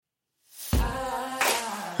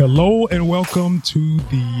Hello and welcome to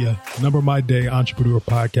the Number My Day Entrepreneur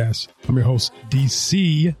Podcast. I'm your host,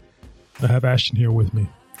 DC. I have Ashton here with me.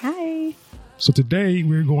 Hi. So today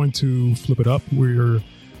we're going to flip it up. We're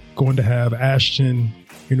going to have Ashton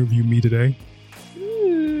interview me today.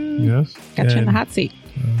 Ooh. Yes. Got you in the hot seat.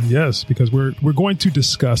 Yes, because we're going to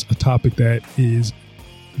discuss a topic that is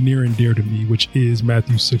near and dear to me, which is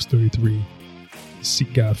Matthew 6:33.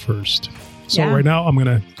 Seek God first. So right now I'm going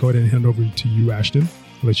to go ahead and hand over to you, Ashton.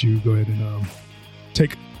 I'll let you go ahead and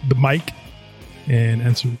take the mic and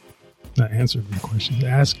ask me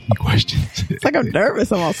questions. It's like I'm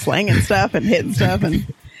nervous. I'm all slanging stuff and hitting stuff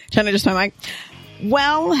and trying to just my mic.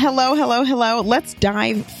 Well, hello. Let's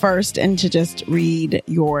dive first into just read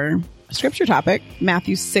your scripture topic,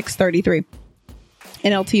 Matthew 6:33.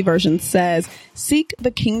 NLT version says, "Seek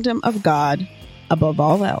the kingdom of God above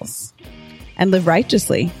all else and live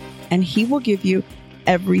righteously, and he will give you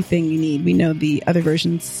everything you need." We know the other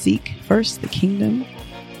versions seek first the kingdom,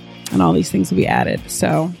 and all these things will be added.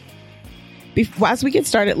 So as we get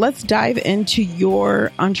started, let's dive into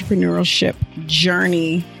your entrepreneurship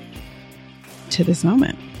journey to this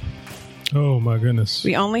moment. Oh, my goodness.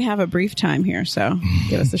 We only have a brief time here, so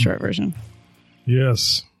give us the short version.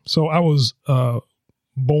 Yes. So I was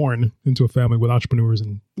born into a family with entrepreneurs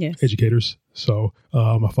and educators. So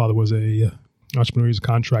my father was a entrepreneur, he's a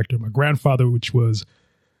contractor. My grandfather, which was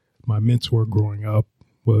my mentor growing up,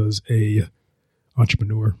 was a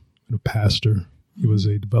entrepreneur and a pastor. He was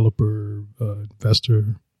a developer,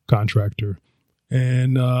 investor, contractor,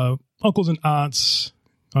 and uncles and aunts,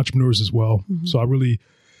 entrepreneurs as well. Mm-hmm. So I really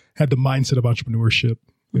had the mindset of entrepreneurship.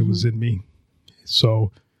 It was in me.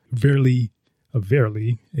 So a very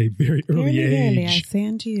early age. I say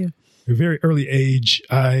unto you. A very early age,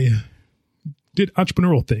 I did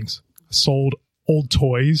entrepreneurial things. I sold old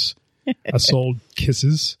toys. I sold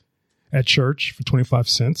kisses at church for 25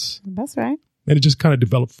 cents. That's right. And it just kind of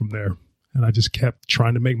developed from there. And I just kept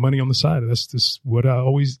trying to make money on the side. That's just what I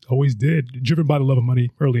always did, driven by the love of money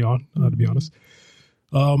early on, to be honest.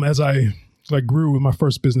 As I grew, my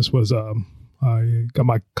first business was I got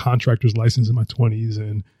my contractor's license in my 20s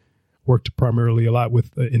and worked primarily a lot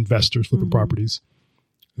with investors flipping properties.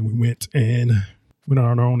 And we went on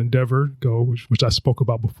our own endeavor, which I spoke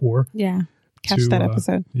about before. Yeah. Catch that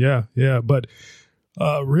episode. Yeah. But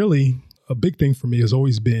really, a big thing for me has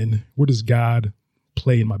always been, where does God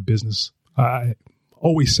play in my business? I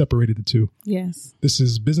always separated the two. Yes. This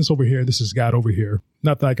is business over here. This is God over here.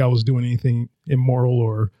 Not like I was doing anything immoral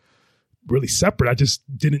or really separate. I just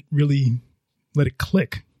didn't really let it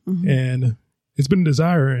click. Mm-hmm. And it's been a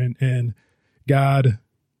desire, and God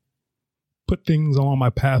put things along my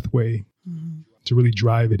pathway to really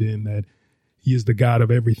drive it in, that he is the God of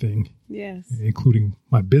everything. Yes. Including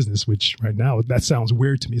my business, which right now, that sounds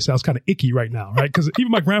weird to me. It sounds kind of icky right now, right? Because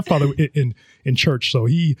even my grandfather in church, so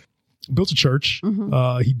he built a church.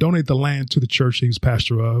 He donated the land to the church he was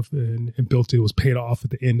pastor of and built it. It was paid off at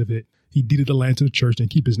the end of it. He deeded the land to the church and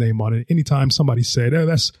keep his name on it. Anytime somebody said, "Oh,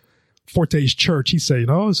 that's Forte's church," he say,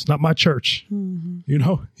 "No, it's not my church." You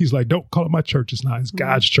know, he's like, "Don't call it my church. It's not. It's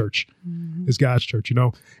God's church. It's God's church," you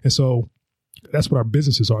know? And so that's what our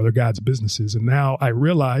businesses are. They're God's businesses. And now I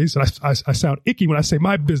realize, and I sound icky when I say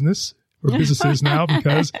my business or businesses now,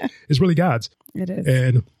 because it's really God's. It is.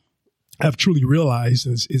 And I've truly realized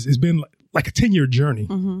it's been like a 10-year journey.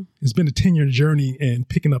 It's been a 10-year journey, and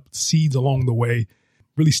picking up seeds along the way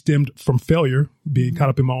really stemmed from failure, being caught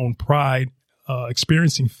up in my own pride,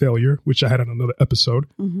 experiencing failure, which I had on another episode,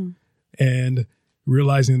 and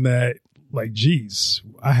realizing that, like, geez,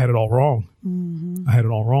 I had it all wrong. I had it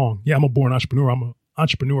all wrong. Yeah, I'm a born entrepreneur. I'm an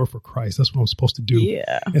entrepreneur for Christ. That's what I'm supposed to do.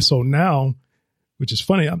 Yeah. And so now, which is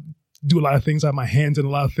funny, I do a lot of things. I have my hands in a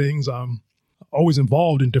lot of things. I'm always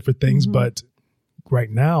involved in different things. But right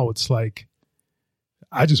now, it's like,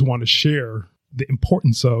 I just want to share the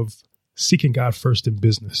importance of seeking God first in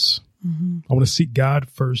business. I want to seek God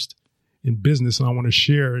first in business, and I want to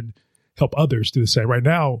share and help others do the same. Right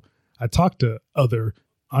now, I talk to other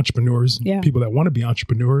entrepreneurs, people that want to be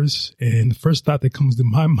entrepreneurs, and the first thought that comes to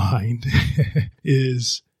my mind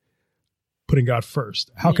is putting God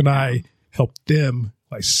first. How can I help them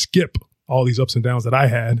like skip all these ups and downs that I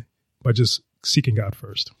had by just seeking God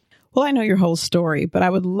first? Well, I know your whole story, but I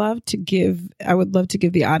would love to give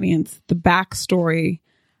the audience the backstory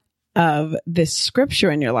of this scripture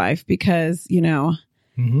in your life, because, you know,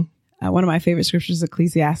 one of my favorite scriptures is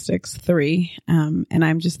Ecclesiastes 3. And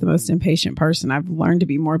I'm just the most impatient person. I've learned to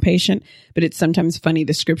be more patient, but it's sometimes funny,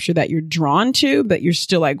 the scripture that you're drawn to, but you're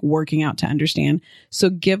still like working out to understand. So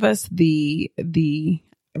give us the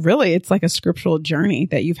really, it's like a scriptural journey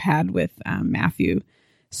that you've had with Matthew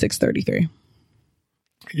 6:33.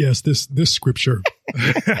 Yes, this scripture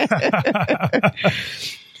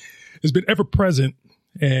has been ever present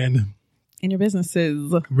and in your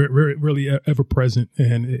businesses, really ever present.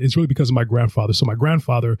 And it's really because of my grandfather. So my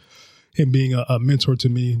grandfather, him being a mentor to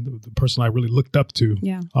me, the person I really looked up to.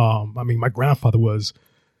 Yeah. I mean, my grandfather was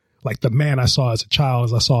like the man I saw as a child,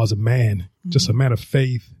 as I saw as a man, just a man of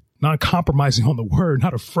faith, not compromising on the word,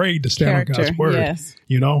 not afraid to stand on God's word, yes.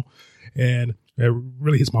 and it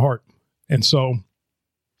really hits my heart. And so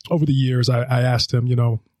over the years, I asked him,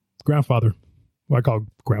 grandfather, well, I call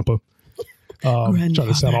him grandpa, trying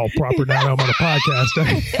to sound all proper now. I'm on a podcast.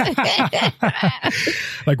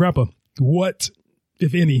 Like, grandpa, what,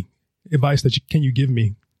 if any, advice can you give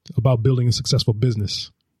me about building a successful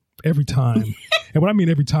business? Every time. And when I mean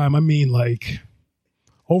every time, I mean like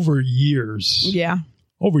over years. Yeah.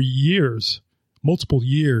 Over years, multiple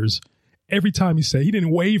years. Every time he said, he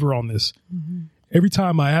didn't waver on this. Mm-hmm. Every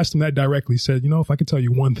time I asked him that directly, he said, if I could tell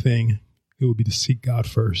you one thing, it would be to seek God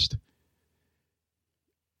first.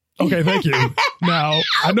 Okay, thank you. Now,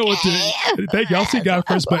 I know thank you. I'll seek God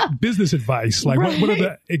first, but business advice, like what are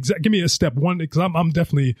the give me a step one, because I'm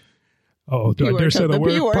definitely, do I dare say the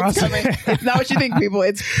word process? It's not what you think, people.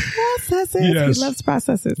 It's processes. Yes. He loves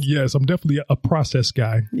processes. Yes, I'm definitely a process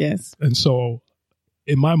guy. Yes. And so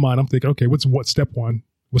in my mind, I'm thinking, okay, what's step one?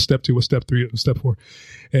 What's step two? What's step three? What's step four?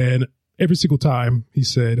 And every single time he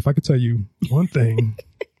said, if I could tell you one thing,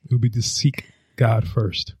 it would be to seek God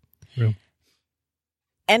first. Yeah.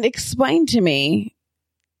 And explain to me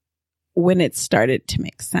when it started to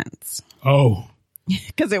make sense. Oh.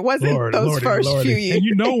 Because it wasn't those first few years.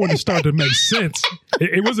 And when it started to make sense,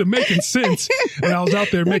 it wasn't making sense. And I was out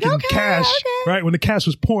there making cash, right? When the cash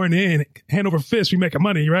was pouring in, hand over fist, we making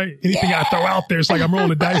money, right? Anything I throw out there, it's like I'm rolling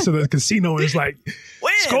the dice at the casino and it's like,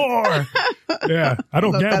 score. Yeah. I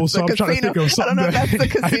don't gamble, so I'm trying to think of something. I don't know if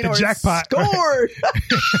that's the casino or jackpot.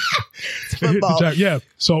 Scored. Yeah.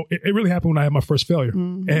 So it really happened when I had my first failure.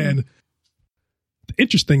 Mm-hmm. And the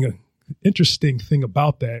interesting thing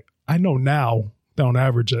about that, I know now, on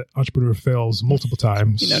average, an entrepreneur fails multiple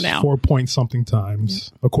times, 4 point something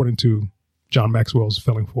times, according to John Maxwell's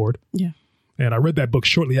Failing Forward. Yeah. And I read that book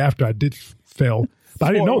shortly after I did fail, but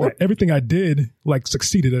I didn't know that everything I did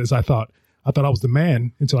succeeded as I thought. I thought I was the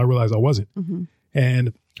man until I realized I wasn't. Mm-hmm.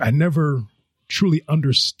 And I never truly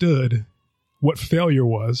understood what failure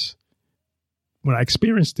was. When I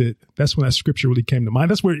experienced it, that's when that scripture really came to mind.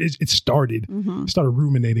 That's where it started. Mm-hmm. It started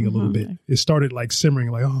ruminating a little bit. It started simmering,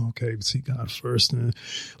 okay, seek God first. And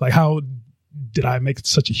how did I make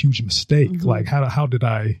such a huge mistake? Mm-hmm. How did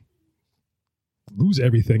I lose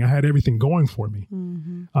everything? I had everything going for me.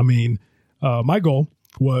 Mm-hmm. I mean, my goal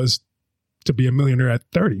was to be a millionaire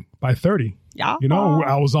by 30. Yeah.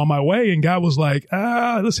 I was on my way and God was like,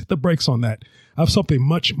 let's hit the brakes on that. I have something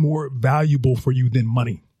much more valuable for you than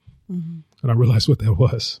money. Mm-hmm. And I realized what that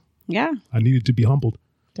was. Yeah. I needed to be humbled.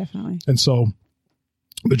 Definitely. And so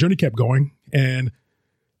the journey kept going and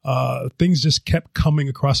things just kept coming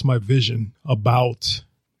across my vision about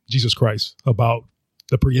Jesus Christ, about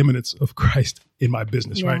the preeminence of Christ in my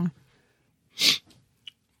business, right?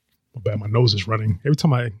 Oh, bad, my nose is running. Every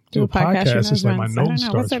time I do a podcast, it's like my nose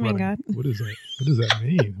starts running. God? What is that? What does that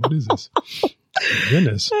mean? What is this?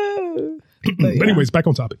 Goodness. But anyways, back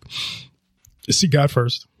on topic. See God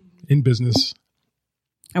first. In business.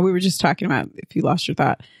 And we were just talking about, if you lost your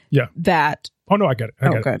thought. Yeah. That. Oh, no, I got it.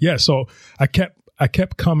 I got it. Yeah. So I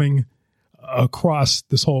kept coming across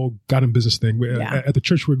this whole God in business thing. At the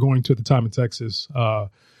church we were going to at the time in Texas, I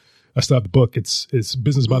still have the book. It's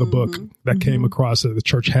Business by the Book that came across. The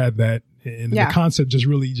church had that. And the concept just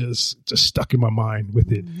really just stuck in my mind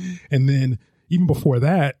with it. Mm-hmm. And then even before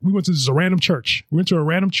that, we went to a random church. We went to a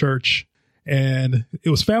random church and it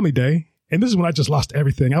was family day. And this is when I just lost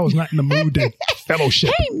everything. I was not in the mood to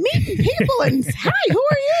fellowship. Hey, meet people and hi, who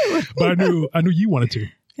are you? But I knew you wanted to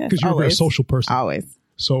because you're a very social person. Always.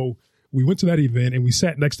 So we went to that event and we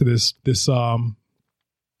sat next to this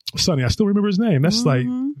Sonny. I still remember his name. That's like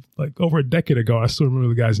over a decade ago. I still remember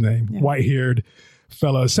the guy's name. Yeah. White-haired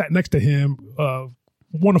fella. Sat next to him.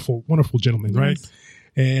 Wonderful, wonderful gentleman, right?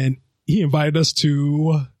 And he invited us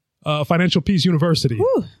to Financial Peace University.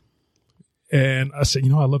 Whew. And I said,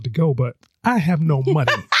 I'd love to go, but I have no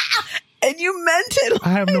money. And you meant it. I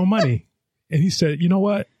have no money. And he said, you know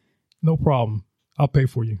what? No problem. I'll pay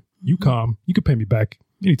for you. You come. You can pay me back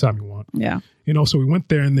anytime you want. Yeah. So we went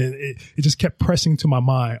there and then it just kept pressing to my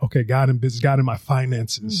mind. Okay, God in business, God in my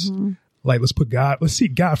finances. Mm-hmm. Let's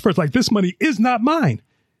seek God first. This money is not mine,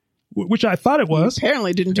 which I thought it was. You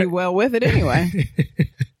apparently didn't do well with it anyway.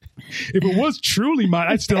 If it was truly mine,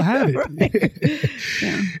 I'd still have it. Right.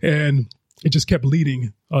 Yeah. And it just kept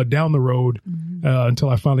leading down the road until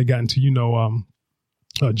I finally got into,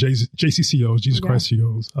 JCCOs, Jesus Christ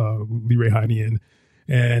CEOs, Lee Ray Heine,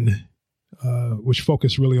 and which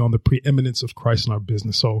focus really on the preeminence of Christ in our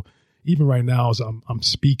business. So even right now, as I'm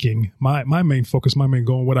speaking, my main focus, my main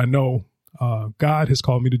goal, what I know God has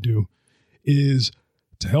called me to do is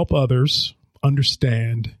to help others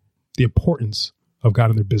understand the importance of God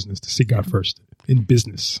in their business, to seek God first in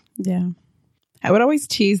business. Yeah. I would always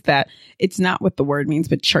tease that it's not what the word means,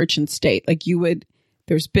 but church and state. Like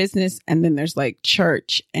there's business and then there's like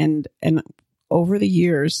church. And over the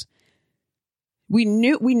years, we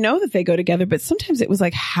know that they go together, but sometimes it was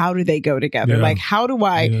like, how do they go together? Yeah. Like, how do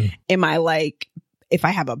am I like, if I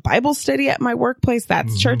have a Bible study at my workplace,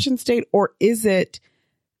 that's church and state, or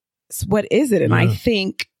what is it? And I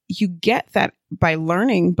think you get that by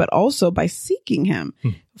learning, but also by seeking him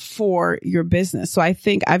for your business. So I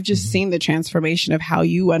think I've just seen the transformation of how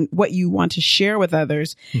what you want to share with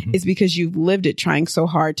others is because you've lived it, trying so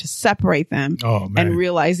hard to separate them and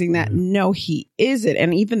realizing that no, he isn't.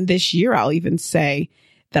 And even this year, I'll even say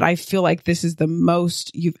that I feel like this is the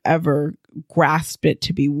most you've ever grasped it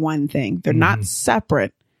to be one thing. They're not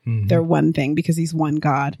separate. They're one thing because he's one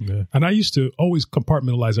God. Yeah. And I used to always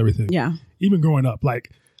compartmentalize everything. Yeah. Even growing up,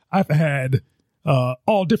 like I've had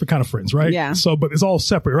all different kind of friends, right? Yeah. So, but it's all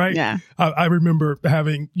separate, right? Yeah. I remember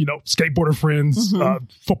having, skateboarder friends,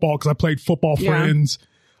 football, because I played football, friends,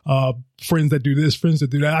 friends that do this, friends that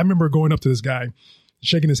do that. I remember going up to this guy,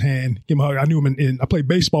 shaking his hand, giving him a hug. I knew him I played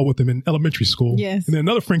baseball with him in elementary school. Yes. And then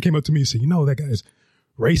another friend came up to me and said, that guy's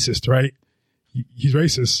racist, right? He's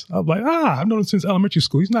racist. I'm like, I've known him since elementary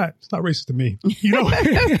school. He's not racist to me.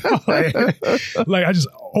 Like I just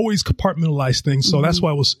always compartmentalize things. So that's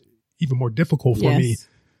why it was even more difficult for me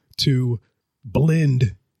to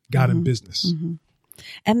blend God and business.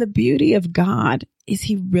 And the beauty of God is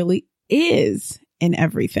he really is in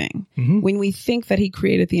everything. When we think that he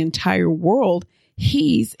created the entire world,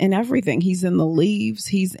 he's in everything. He's in the leaves.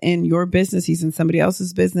 He's in your business. He's in somebody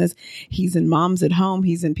else's business. He's in moms at home.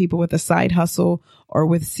 He's in people with a side hustle or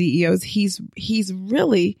with CEOs. He's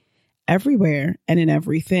really everywhere and in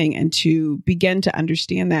everything. And to begin to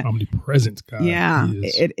understand that omnipresent God. Yeah,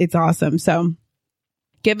 it's awesome. So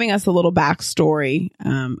giving us a little backstory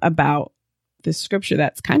about this scripture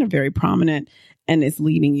that's kind of very prominent and is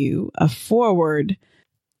leading you forward.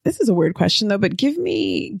 This is a weird question though, but give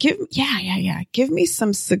me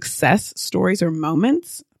some success stories or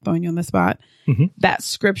moments, throwing you on the spot, that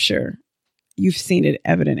scripture, you've seen it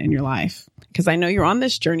evident in your life. Because I know you're on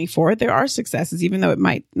this journey for it. There are successes, even though it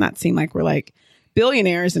might not seem like we're like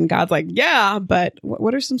billionaires and God's like, yeah, but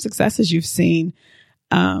what are some successes you've seen?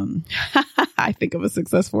 I think of a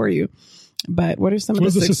success for you, but what are some of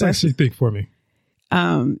the success you think for me?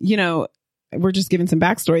 We're just giving some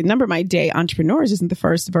backstory. Number My Day Entrepreneurs isn't the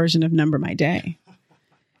first version of Number My Day.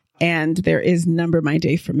 And there is Number My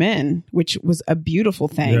Day for Men, which was a beautiful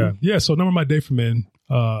thing. Yeah. So Number My Day for Men,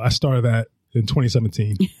 I started that in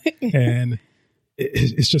 2017. And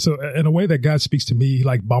it's just in a way that God speaks to me,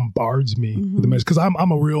 like bombards me with the message. Because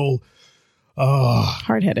I'm a real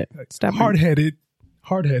hard-headed,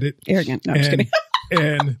 arrogant. No, I'm just kidding.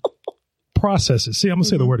 And processes. See, I'm gonna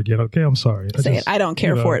say the word again. Okay, I'm sorry. Say it. I don't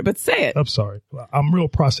care for it, but say it. I'm sorry. I'm a real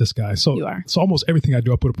process guy. So you are. So almost everything I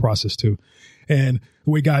do, I put a process to. And the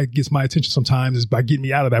way God gets my attention sometimes is by getting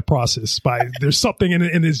me out of that process. There's something in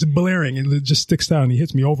it and it's blaring and it just sticks down and he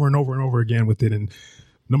hits me over and over and over again with it. And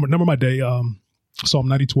number my day, Psalm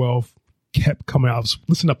 90:12 kept coming out. I was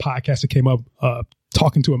listening to a podcast that came up,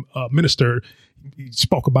 talking to a minister. He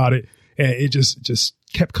spoke about it and it just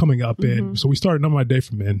kept coming up. And so we started Number My Day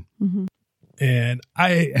for Men. And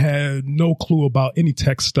I had no clue about any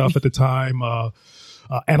tech stuff at the time,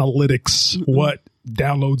 analytics, what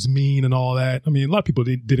downloads mean and all that. I mean, a lot of people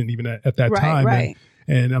didn't even at that time. Right.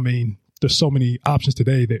 And I mean, there's so many options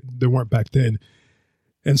today that there weren't back then.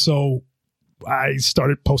 And so I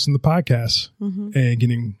started posting the podcast and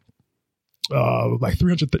getting like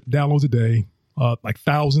 300 downloads a day, like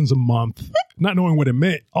thousands a month, not knowing what it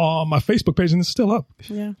meant. My Facebook page, and it's still up.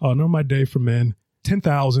 Yeah. Number My Day for Men,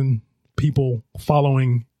 10,000 people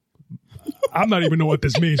following. I'm not even know what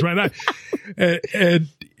this means right now. And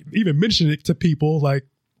even mentioning it to people like,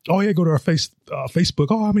 oh yeah, go to our Facebook.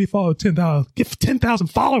 Oh, how many followers? 10,000. Get 10,000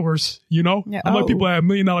 followers, Yeah. How many people have $1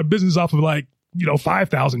 million business off of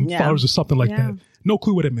 5,000 followers or something like that. No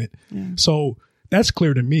clue what it meant. Yeah. So that's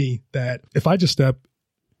clear to me that if I just step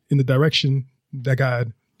in the direction that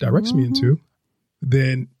God directs me into,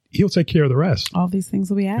 then he'll take care of the rest. All these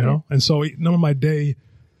things will be added. And so Number My Day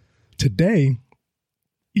today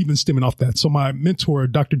even stemming off that. So my mentor,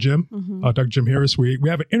 Dr. Jim, Dr. Jim Harris, we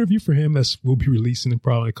have an interview for him we'll be releasing in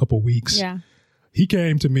probably a couple of weeks. Yeah. He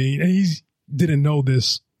came to me and he didn't know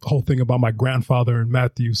this whole thing about my grandfather in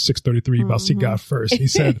Matthew 6:33 about seek God first. He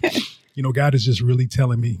said, God is just really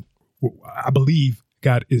telling me, I believe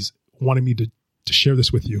God is wanting me to share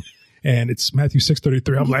this with you. And it's Matthew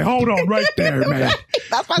 6:33. I'm like, hold on right there, man.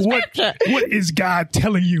 That's my scripture. What is God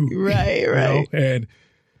telling you? Right. And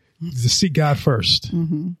to seek God first.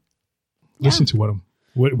 Listen to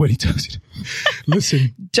what he tells you.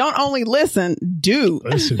 Listen. Don't only listen, do.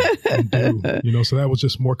 Listen and do. So that was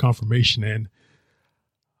just more confirmation. And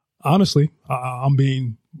honestly, I'm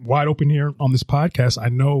being wide open here on this podcast. I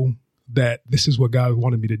know that this is what God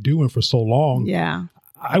wanted me to do. And for so long,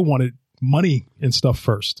 I wanted money and stuff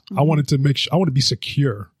first. I wanted to I want to be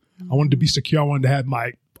secure. I wanted to be secure. I wanted to have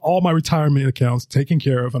all my retirement accounts taken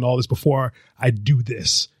care of and all this before I do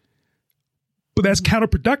this. But that's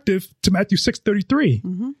counterproductive to Matthew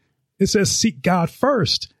 6:33. It says, seek God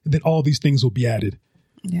first, and then all these things will be added.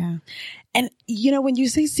 Yeah. And, when you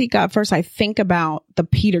say seek God first, I think about the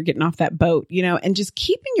Peter getting off that boat, and just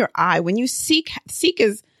keeping your eye. When you seek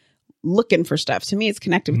is looking for stuff. To me, it's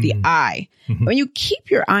connected with the eye. When you keep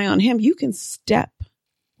your eye on him, you can step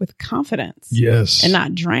with confidence. Yes. And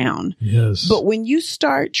not drown. Yes. But when you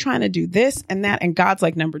start trying to do this and that, and God's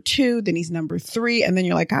like number 2, then he's number 3, and then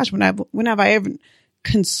you're like, gosh, when have I ever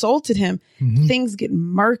consulted him? Things get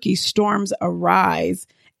murky, storms arise,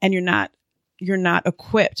 and you're not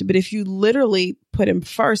equipped. But if you literally put him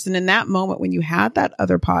first, and in that moment when you had that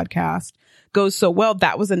other podcast goes so well,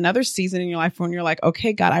 that was another season in your life when you're like,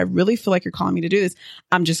 okay, God, I really feel like you're calling me to do this.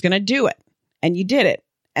 I'm just going to do it. And you did it.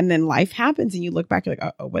 And then life happens and you look back, you're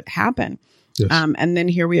like, oh, what happened? Yes. And then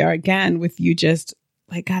here we are again with you just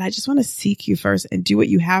like, God, I just want to seek you first and do what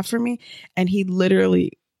you have for me. And he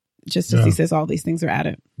literally, just as he says, all these things are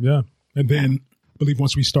added. Yeah. And then I believe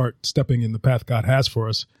once we start stepping in the path God has for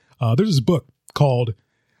us, there's this book called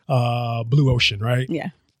Blue Ocean, right? Yeah.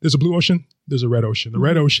 There's a blue ocean. There's a red ocean. The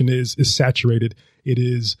red ocean is saturated. It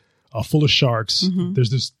is full of sharks.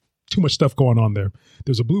 There's too much stuff going on there.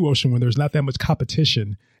 There's a blue ocean when there's not that much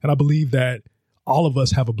competition. And I believe that all of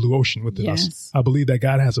us have a blue ocean within us. I believe that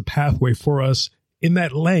God has a pathway for us in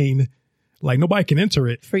that lane. Like nobody can enter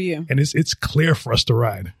it for you. And it's clear for us to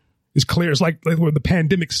ride. It's clear. It's like when the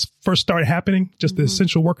pandemics first started happening, just the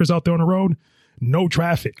essential workers out there on the road, no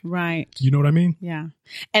traffic. Right. You know what I mean? Yeah.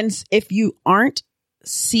 And if you aren't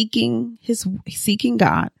seeking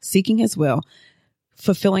God, seeking his will,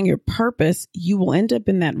 fulfilling your purpose, you will end up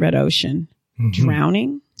in that red ocean,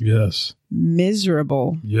 drowning. Yes.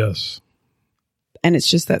 Miserable. Yes. And it's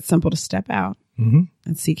just that simple to step out and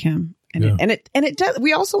seek him. And it does.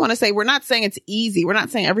 We also want to say, we're not saying it's easy. We're not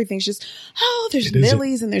saying everything's just, there's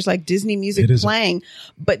lilies and there's like Disney music playing,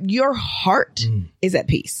 but your heart is at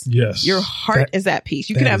peace. Yes. Your heart is at peace.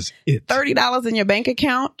 You can have $30 in your bank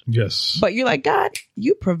account. Yes. But you're like, God,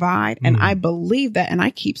 you provide. And I believe that. And I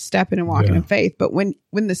keep stepping and walking in faith. But when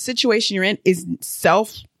the situation you're in is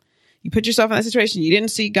you put yourself in that situation, you didn't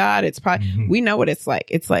see God. It's probably, we know what it's like.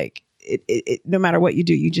 It's like, it no matter what you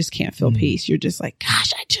do, you just can't feel peace. You're just like,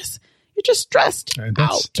 gosh, you're just stressed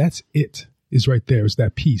out. That's it. Is right there. Is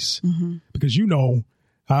that peace? Because how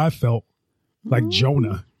I felt like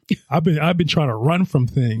Jonah. I've been trying to run from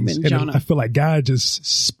things, and I feel like God just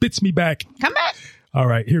spits me back. Come back. All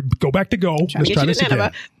right, here, go back to go. Let's try this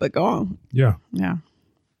again. But go on. Yeah.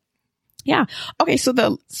 Okay, so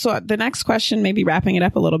the next question, maybe wrapping it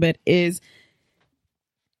up a little bit, is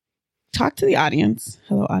talk to the audience.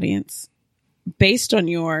 Hello, audience. Based on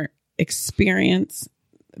your experience,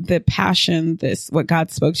 the passion, what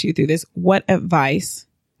God spoke to you through this, what advice,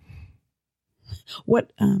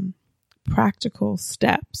 what practical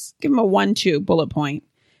steps, give them a 1-2 bullet point,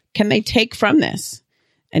 can they take from this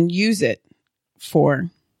and use it for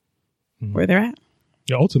where they're at?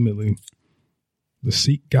 Yeah, ultimately, to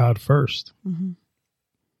seek God first.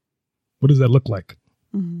 What does that look like?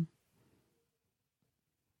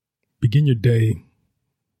 Begin your day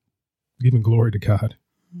giving glory to God.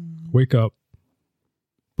 Wake up,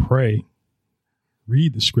 pray,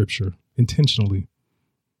 read the scripture intentionally,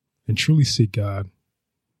 and truly seek God.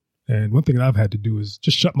 And one thing that I've had to do is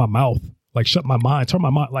just shut my mouth, like shut my mind, turn my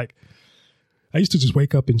mind. Like I used to just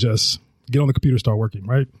wake up and just get on the computer, start working,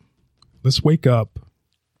 right? Let's wake up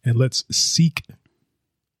and let's seek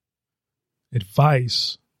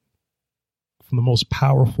advice from the most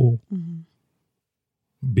powerful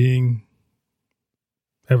being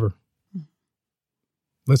ever.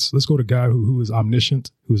 Let's go to God who is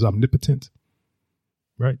omniscient, who is omnipotent,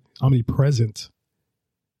 right? Omnipresent.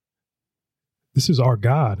 This is our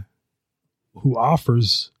God. who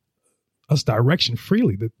offers us direction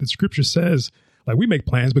freely. The scripture says, like, we make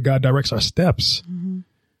plans, but God directs our steps. Mm-hmm.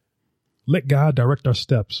 Let God direct our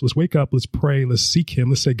steps. Let's wake up. Let's pray. Let's seek him.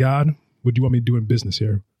 Let's say, God, what do you want me to do in business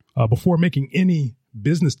here? Before making any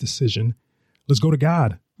business decision, let's go to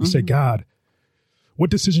God. Let's say, God, what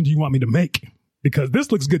decision do you want me to make? Because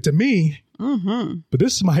this looks good to me, but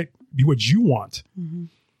this might be what you want. Mm-hmm.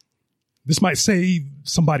 This might save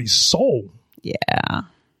somebody's soul. Yeah.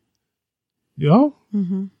 You know?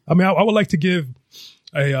 Mm-hmm. I mean, I would like to give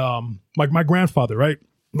my grandfather, right?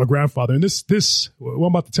 My grandfather. And this, what I'm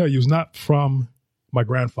about to tell you is not from my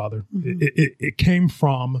grandfather. Mm-hmm. It came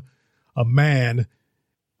from a man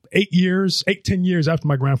 10 years after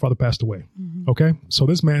my grandfather passed away. Mm-hmm. Okay. So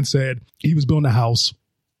this man said he was building a house.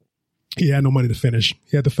 He had no money to finish.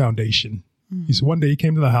 He had the foundation. Mm-hmm. He said one day he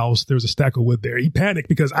came to the house. There was a stack of wood there. He panicked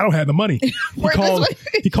because I don't have the money.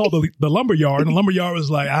 He called the lumber yard, and the lumber yard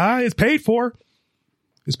was like, it's paid for.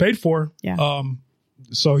 It's paid for. Yeah.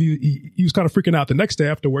 So he was kind of freaking out. The next day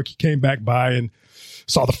after work, he came back by and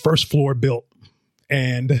saw the first floor built.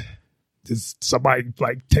 And does somebody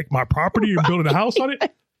like take my property and building a house on it?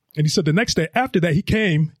 And he said the next day after that, he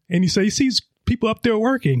came and he said he sees people up there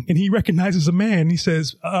working and he recognizes a man. He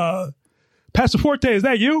says, Pastor Forte, is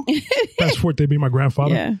that you? Pastor Forte being my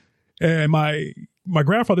grandfather. Yeah. And my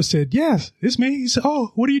grandfather said, yes, it's me. He said,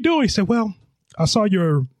 oh, what are you doing? He said, well, I saw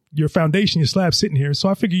your foundation, your slab sitting here. So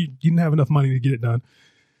I figured you didn't have enough money to get it done.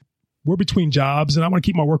 We're between jobs and I want to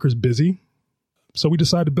keep my workers busy. So we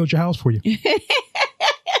decided to build your house for you.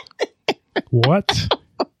 What?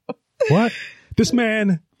 This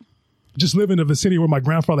man just lived in a vicinity where my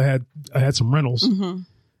grandfather had some rentals. Mm-hmm.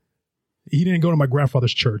 He didn't go to my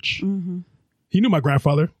grandfather's church. Mm-hmm. He knew my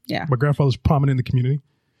grandfather. Yeah. My grandfather's prominent in the community.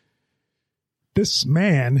 This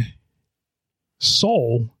man's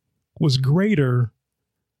soul was greater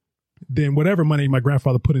than whatever money my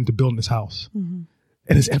grandfather put into building this house. Mm-hmm.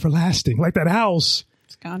 And it's everlasting. Like that house.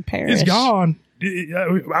 It's gone perish. It's gone. I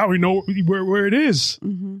don't even know where it is.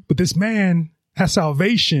 Mm-hmm. But this man has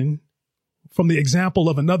salvation from the example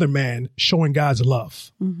of another man showing God's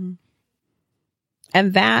love. Mm-hmm.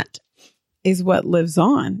 And that is what lives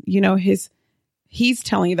on. You know, he's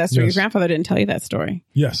telling you that story. Yes. Your grandfather didn't tell you that story.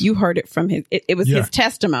 Yes. You heard it from it was his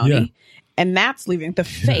testimony. Yeah. And that's leaving the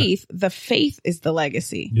faith. Yeah. The faith is the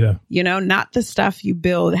legacy. Yeah. You know, not the stuff you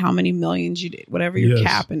build, how many millions you did, whatever your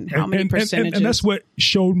cap and how many percentages. And that's what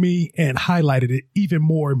showed me and highlighted it even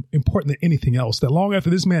more important than anything else. That long after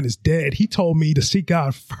this man is dead, he told me to seek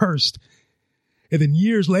God first. And then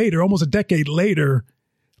years later, almost a decade later,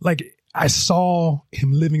 like I saw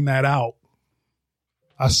him living that out.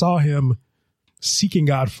 I saw him seeking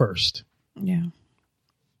God first. Yeah.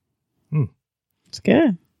 It's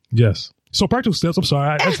good. Yes. So practical steps. I'm sorry.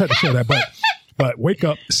 I just had to share that, but wake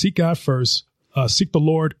up, seek God first, seek the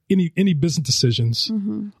Lord, any business decisions.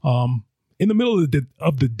 Mm-hmm. In the middle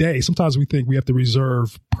of the day, sometimes we think we have to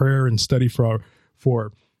reserve prayer and study for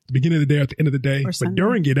the beginning of the day or at the end of the day. But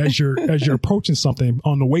during it, as you're approaching something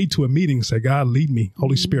on the way to a meeting, say, God, lead me.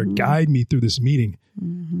 Holy mm-hmm. Spirit, guide me through this meeting.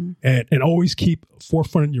 Mm-hmm. And always keep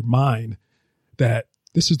forefront in your mind that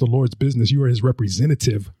this is the Lord's business. You are his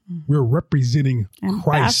representative. Mm-hmm. We're representing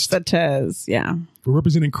Christ. Yeah. We're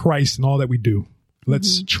representing Christ in all that we do.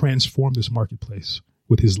 Let's mm-hmm. transform this marketplace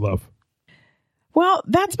with his love. Well,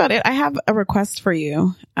 that's about it. I have a request for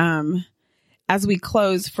you. As we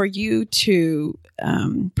close, for you to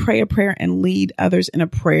pray a prayer and lead others in a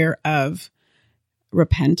prayer of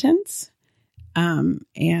repentance.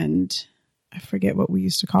 And I forget what we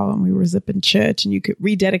used to call them. We were zipping church, and you could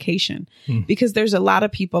rededication, because there's a lot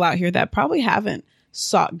of people out here that probably haven't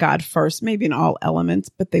sought God first, maybe in all elements,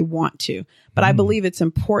 but they want to. But I believe it's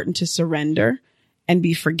important to surrender and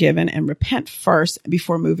be forgiven and repent first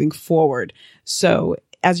before moving forward. So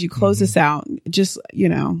as you close this out, just,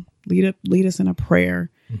 lead us in a prayer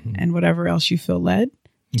and whatever else you feel led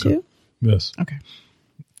to. Yes. Okay.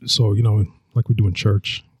 So, like we do in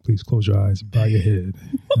church, please close your eyes, bow your head.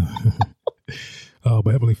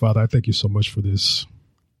 But Heavenly Father, I thank you so much for this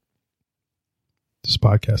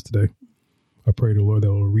podcast today. I pray to Lord that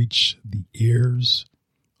it will reach the ears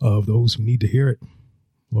of those who need to hear it.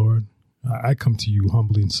 Lord, I come to you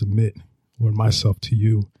humbly and submit, Lord, myself to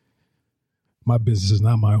you. My business is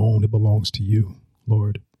not my own. It belongs to you,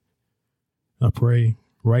 Lord. I pray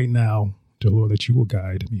right now, dear Lord, that you will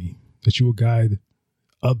guide me, that you will guide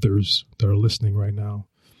others that are listening right now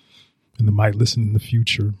and that might listen in the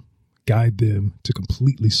future. Guide them to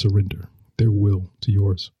completely surrender their will to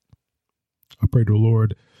yours. I pray to the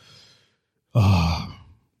Lord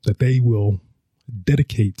that they will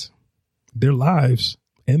dedicate their lives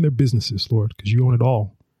and their businesses, Lord, because you own it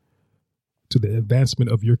all, to the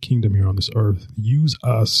advancement of your kingdom here on this earth. Use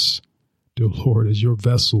us, dear Lord, as your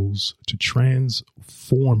vessels to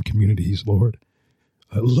transform communities, Lord.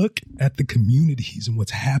 Look at the communities and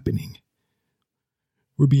what's happening.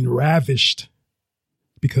 We're being ravished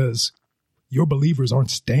because your believers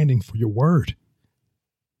aren't standing for your word.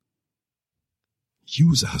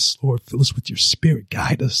 Use us, Lord. Fill us with your spirit.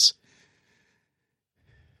 Guide us.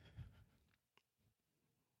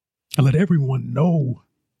 And let everyone know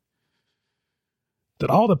that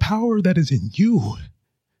all the power that is in you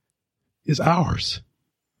is ours.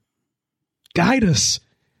 Guide us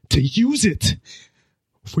to use it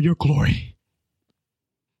for your glory.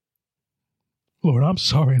 Lord, I'm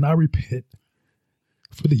sorry and I repent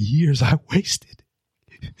for the years I wasted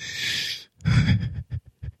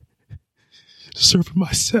serving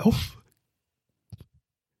myself.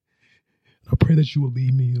 I pray that you will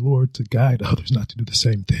lead me, Lord, to guide others not to do the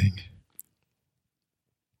same thing.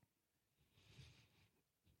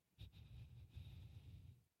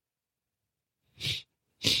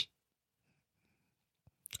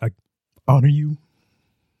 I honor you.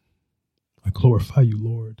 I glorify you,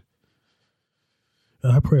 Lord.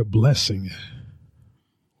 And I pray a blessing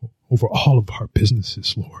over all of our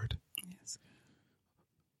businesses, Lord. Yes.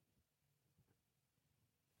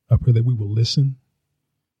 I pray that we will listen,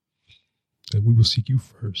 that we will seek you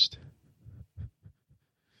first,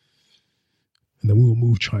 and that we will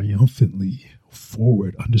move triumphantly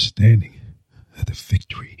forward, understanding that the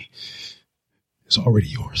victory is already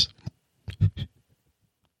yours.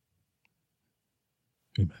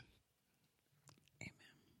 Amen.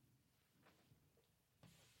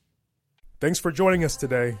 Thanks for joining us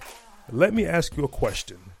today. Let me ask you a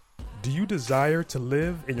question. Do you desire to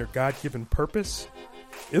live in your God-given purpose?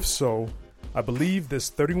 If so, I believe this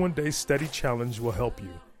 31-day study challenge will help you.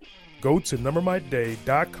 Go to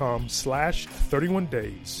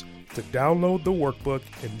numbermyday.com/31days to download the workbook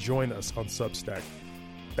and join us on Substack.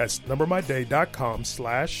 That's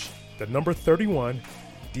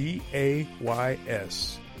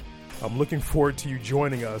numbermyday.com/31days. I'm looking forward to you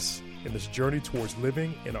joining us in this journey towards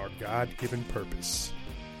living in our God-given purpose.